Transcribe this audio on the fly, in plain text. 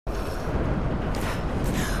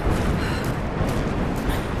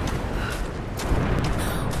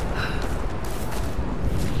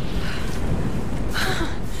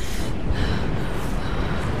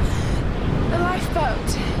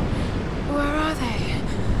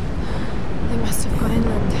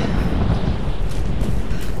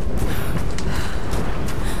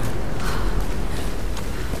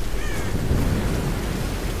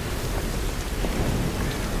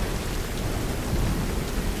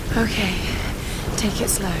Okay, take it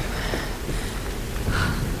slow.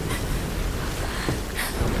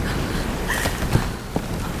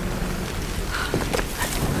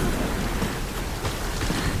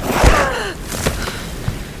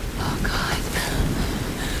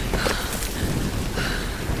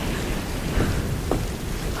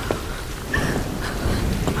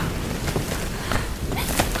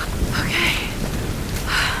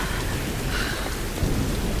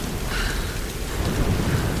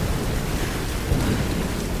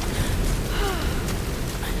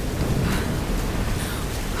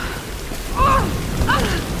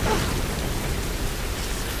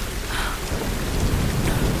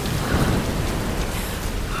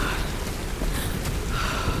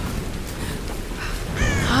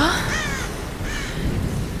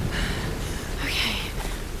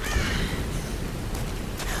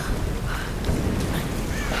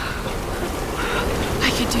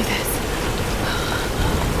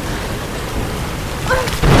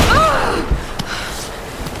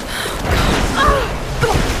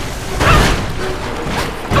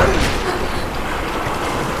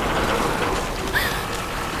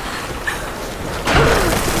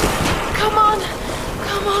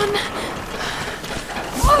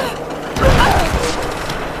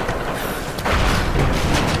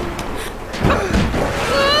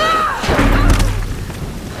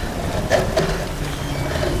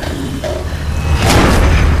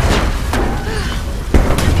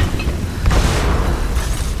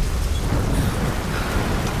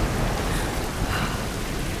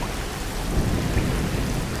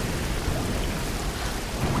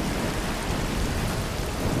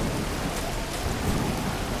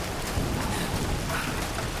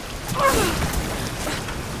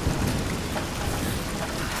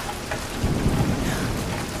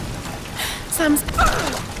 Sam's...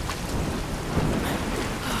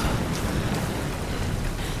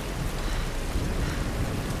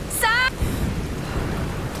 Sam!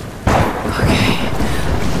 Okay.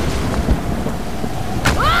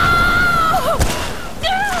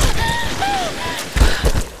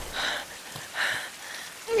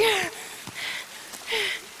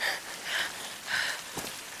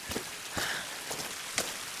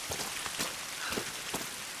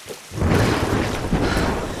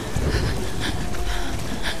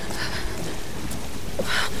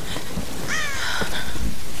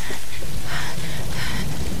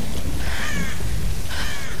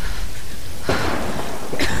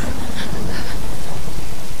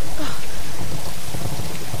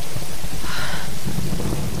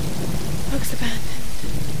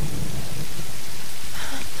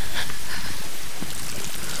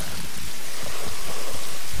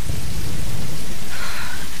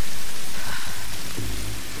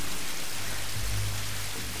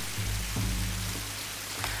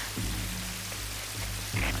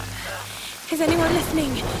 Is anyone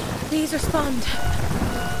listening? Please respond.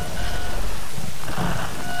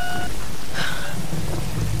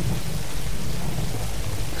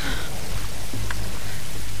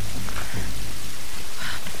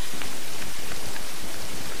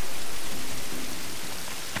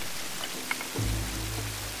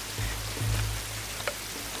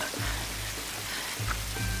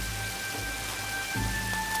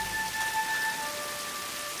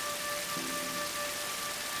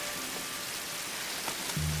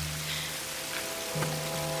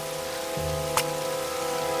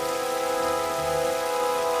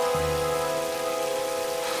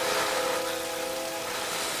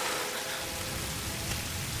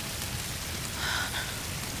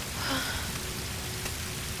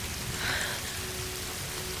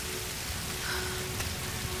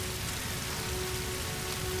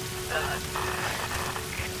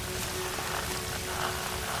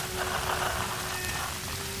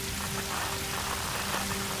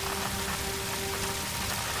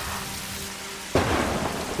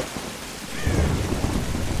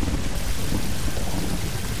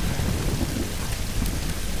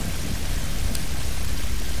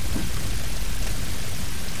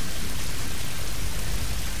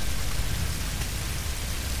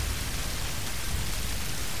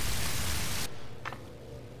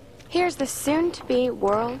 Here's the soon-to-be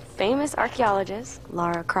world-famous archaeologist,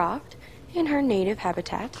 Lara Croft, in her native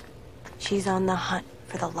habitat. She's on the hunt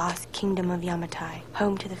for the lost kingdom of Yamatai,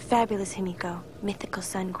 home to the fabulous Himiko, mythical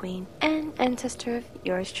Sun Queen, and ancestor of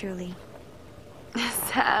yours truly.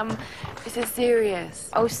 Sam, this is serious.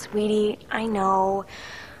 Oh, sweetie, I know.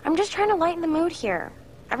 I'm just trying to lighten the mood here.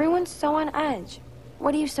 Everyone's so on edge.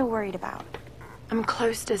 What are you so worried about? I'm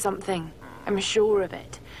close to something. I'm sure of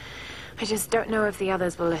it. I just don't know if the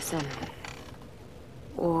others will listen.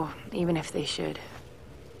 Or even if they should.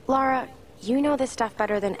 Lara, You know this stuff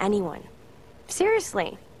better than anyone.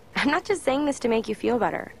 Seriously, I'm not just saying this to make you feel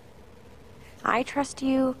better. I trust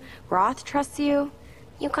you, Roth trusts you.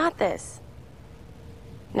 You got this.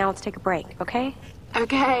 Now let's take a break, okay?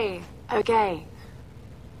 Okay.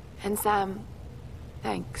 And Sam,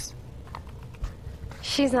 thanks.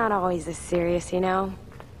 She's not always this serious, you know?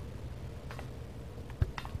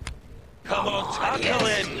 Come on, tackle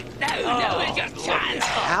it! No, it's your chance!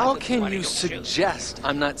 How can you suggest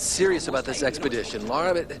I'm not serious about this expedition,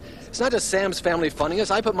 Lara? It's not just Sam's family funding us.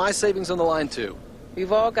 I put my savings on the line, too.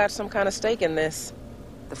 We've all got some kind of stake in this.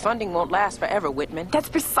 The funding won't last forever, Whitman. That's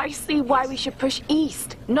precisely why we should push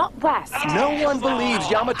east, not west. No one believes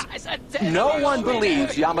Yamata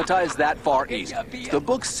is that far east. The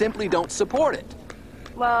books simply don't support it.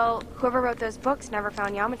 Well, whoever wrote those books never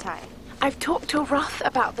found Yamatai. I've talked to Roth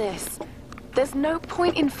about this. There's no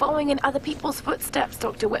point in following in other people's footsteps,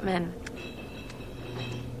 Dr. Whitman.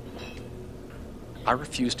 I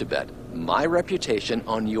refuse to bet my reputation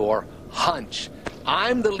on your hunch.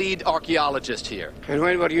 I'm the lead archaeologist here. And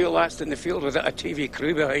when were you last in the field without a TV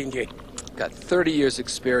crew behind you? Got 30 years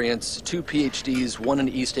experience, 2 PhDs, 1 in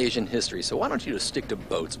East Asian history, so why don't you just stick to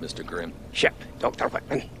boats, Mr. Grimm? Ship, Dr.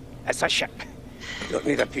 Whitman. It's a ship. You don't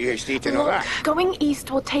need a PhD to know that. Going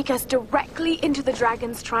east will take us directly into the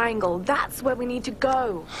Dragon's Triangle. That's where we need to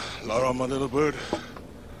go. Lara, my little bird.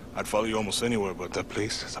 I'd follow you almost anywhere, but that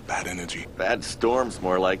place has a bad energy. Bad storms,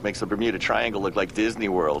 more like. Makes the Bermuda Triangle look like Disney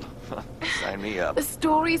World. Sign me up. The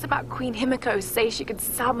stories about Queen Himiko say she could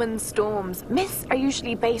summon storms. Myths are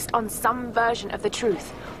usually based on some version of the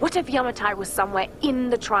truth. What if Yamatai was somewhere in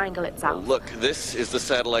the triangle itself? Look, this is the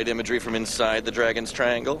satellite imagery from inside the Dragon's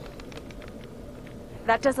Triangle.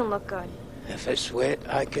 That doesn't look good. If it's wet,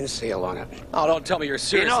 I can sail on it. Oh, don't tell me you're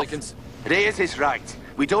seriously Reyes is right.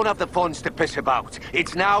 We don't have the funds to piss about.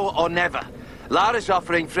 It's now or never. Lara's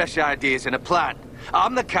offering fresh ideas and a plan.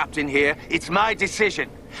 I'm the captain here. It's my decision.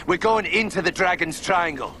 We're going into the Dragon's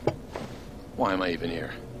Triangle. Why am I even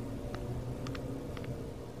here?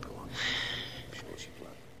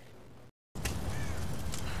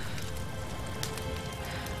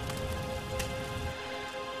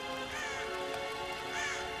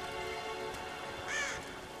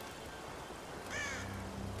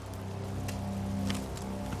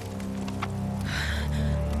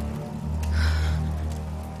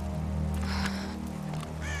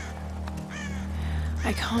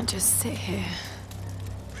 I can't just sit here.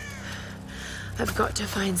 I've got to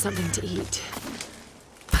find something to eat.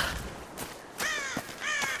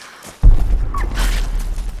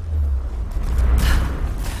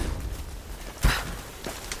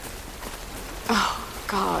 Oh,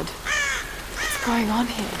 God. What's going on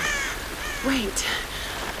here? Wait.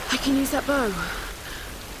 I can use that bow.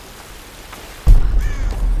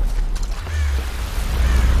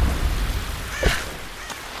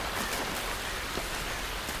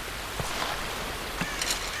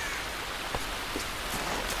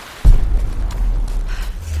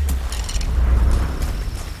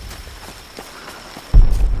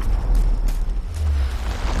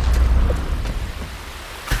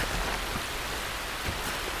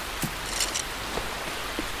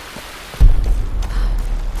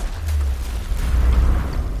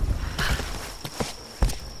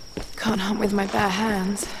 Can't hunt with my bare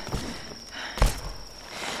hands.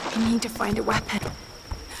 I need to find a weapon.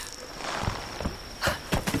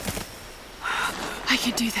 I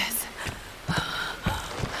can do this.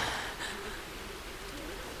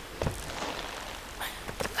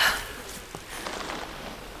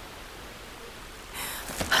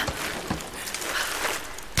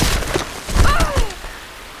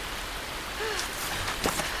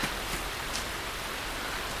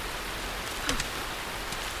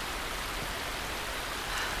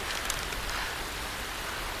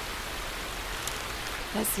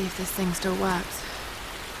 Let's see if this thing still works.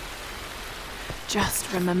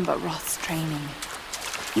 Just remember Roth's training.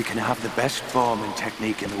 You can have the best form and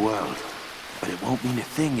technique in the world, but it won't mean a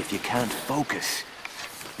thing if you can't focus.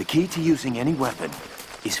 The key to using any weapon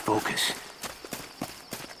is focus.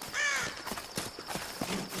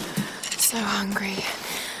 So hungry.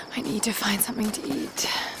 I need to find something to eat.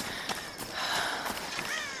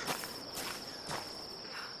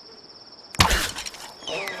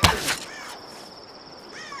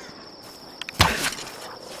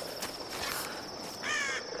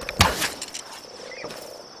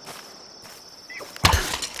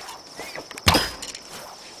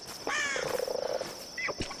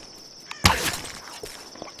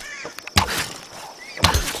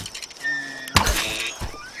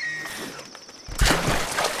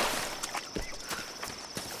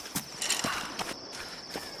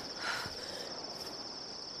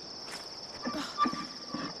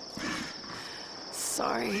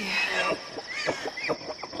 sorry.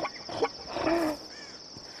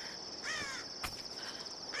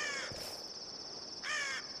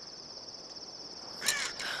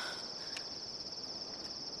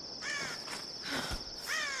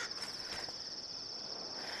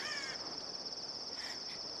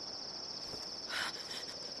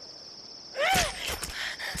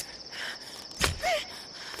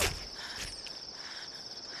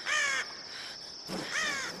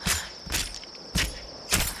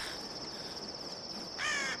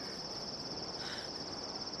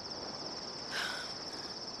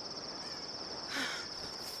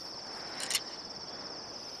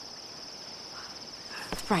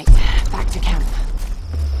 Right, back to camp.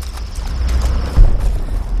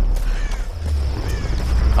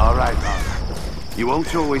 All right, Lara. You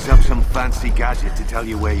won't always have some fancy gadget to tell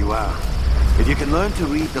you where you are. If you can learn to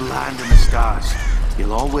read the land and the stars,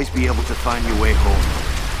 you'll always be able to find your way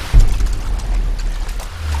home.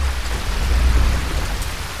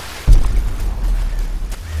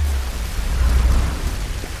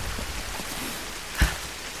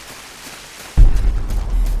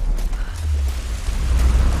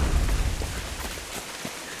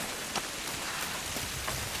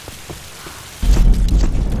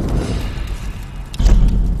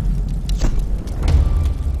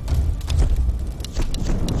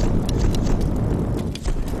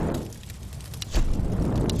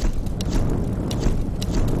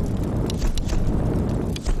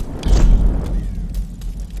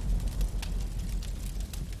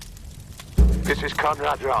 This is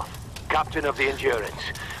Conrad Roth, captain of the Endurance.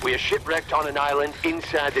 We are shipwrecked on an island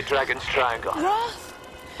inside the Dragon's Triangle. Roth!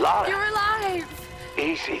 Lara! You're alive!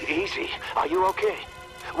 Easy, easy. Are you okay?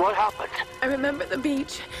 What happened? I remember the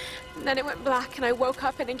beach, and then it went black and I woke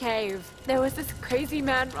up in a cave. There was this crazy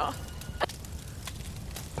man, Roth.